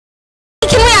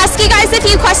ask you guys a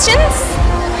few questions?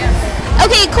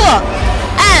 Okay, cool.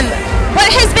 What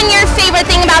has been your favorite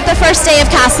thing about the first day of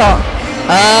Castle?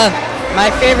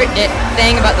 My favorite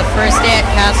thing about the first day at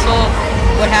Castle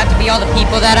would have to be all the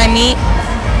people that I meet.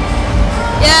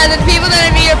 Yeah, the people that I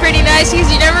meet are pretty nice because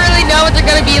you never really know what they're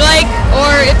going to be like,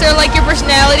 or if they're like your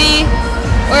personality,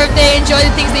 or if they enjoy the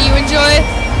things that you enjoy.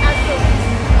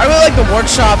 I really like the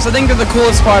workshops. I think they're the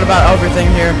coolest part about everything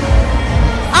here.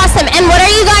 Awesome. And what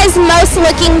are you guys most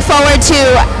looking forward to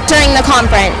during the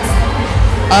conference?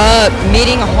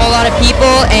 Meeting a whole lot of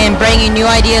people and bringing new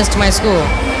ideas to my school.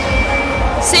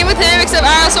 Same with him, except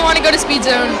I also want to go to Speed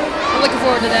Zone. I'm looking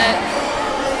forward to that.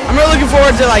 I'm really looking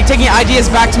forward to taking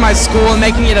ideas back to my school and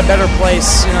making it a better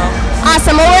place, you know.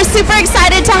 Awesome. Well, we're super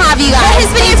excited to have you guys. What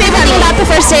has been your favorite thing about the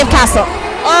first day of Castle?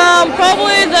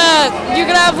 Probably that you're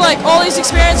gonna have all these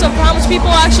experience of how much people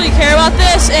actually care about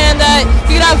this, and that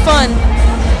you can have fun.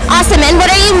 Awesome. And what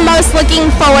are you most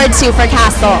looking forward to for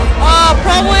Castle?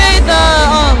 Probably the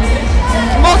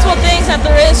multiple things that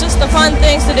there is, just the fun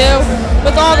things to do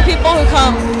with all the people who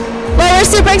come. Well, we're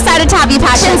super excited to have you,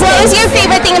 Passions. What was your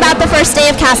favorite thing about the first day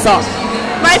of Castle?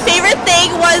 My favorite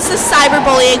thing was the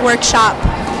cyberbullying workshop.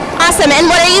 Awesome. And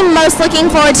what are you most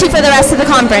looking forward to for the rest of the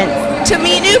conference? To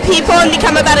meet new people and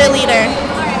become a better leader.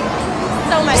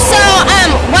 So,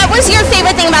 what was your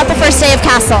favorite thing about the first day of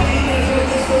Castle?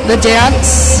 The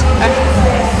dance.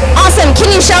 Awesome.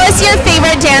 Can you show us your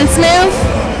favorite dance move?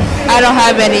 I don't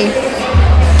have any.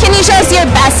 Can you show us your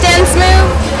best dance move?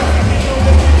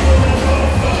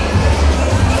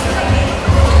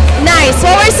 Nice.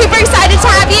 Well, we're super excited to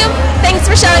have you. Thanks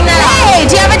for showing that. Hey,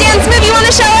 do you have a dance move you want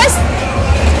to show us?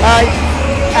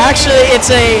 Actually,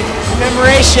 it's a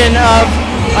commemoration of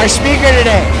our speaker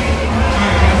today.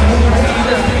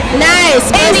 Nice.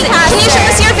 Can you show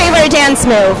us your favorite dance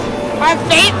move? My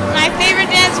favorite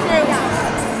dance move.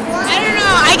 I don't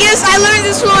know. I guess I learned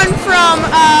this one from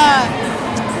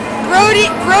Brody.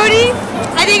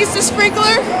 I think it's the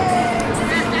sprinkler.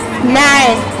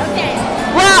 Nice. Okay.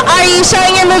 Well, are you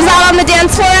showing your moves out on the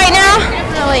dance floor right now?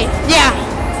 Definitely. Yeah.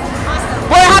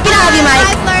 We're happy to have you, Mike.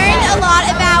 I've learned a lot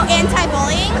about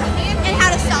anti-bullying and how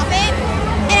to stop it,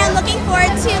 and I'm looking forward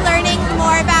to learning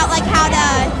more about how to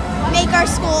make our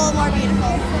school more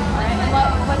beautiful.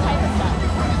 What type of stuff?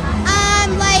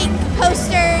 Like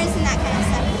posters and that kind of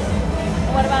stuff.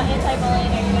 What about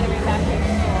anti-bullying? Are you going to bring back to your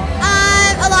school?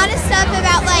 A lot of stuff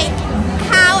about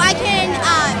how I can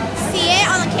see it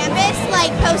on the campus,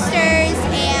 like posters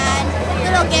and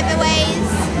little giveaways.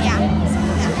 Yeah.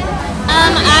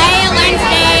 I learned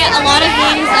today a lot of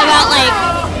things about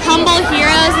humble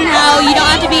heroes and how you don't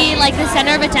have to be the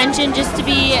center of attention just to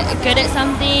be good at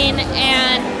something,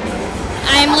 and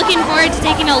I'm looking forward to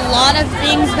taking a lot of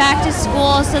things back to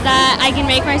school so that I can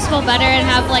make my school better and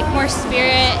have more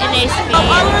spirit in ACB.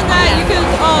 I learned that you can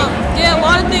get a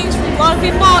lot of things from a lot of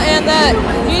people, and that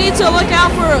you need to look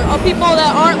out for people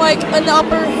that aren't in the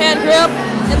upper hand grip,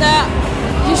 and that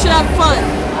you should have fun.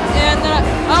 And I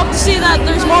hope to see that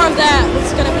there's more of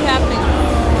that's going to be happening.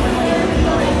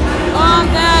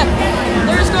 That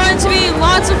there's going to be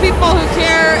lots of people who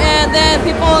care, and then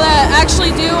people that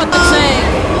actually do what they're saying.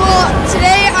 Well,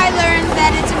 today I learned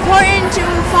that it's important to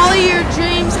follow your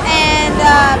dreams and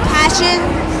passion,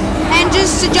 and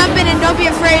just to jump in and don't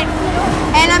be afraid.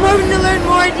 And I'm hoping to learn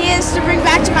more ideas to bring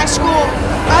back to my school.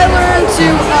 I learned to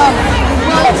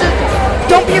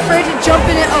don't be afraid to jump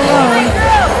in it alone,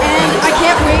 and I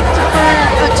can't wait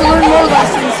to learn more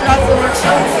lessons throughout the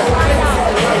workshop.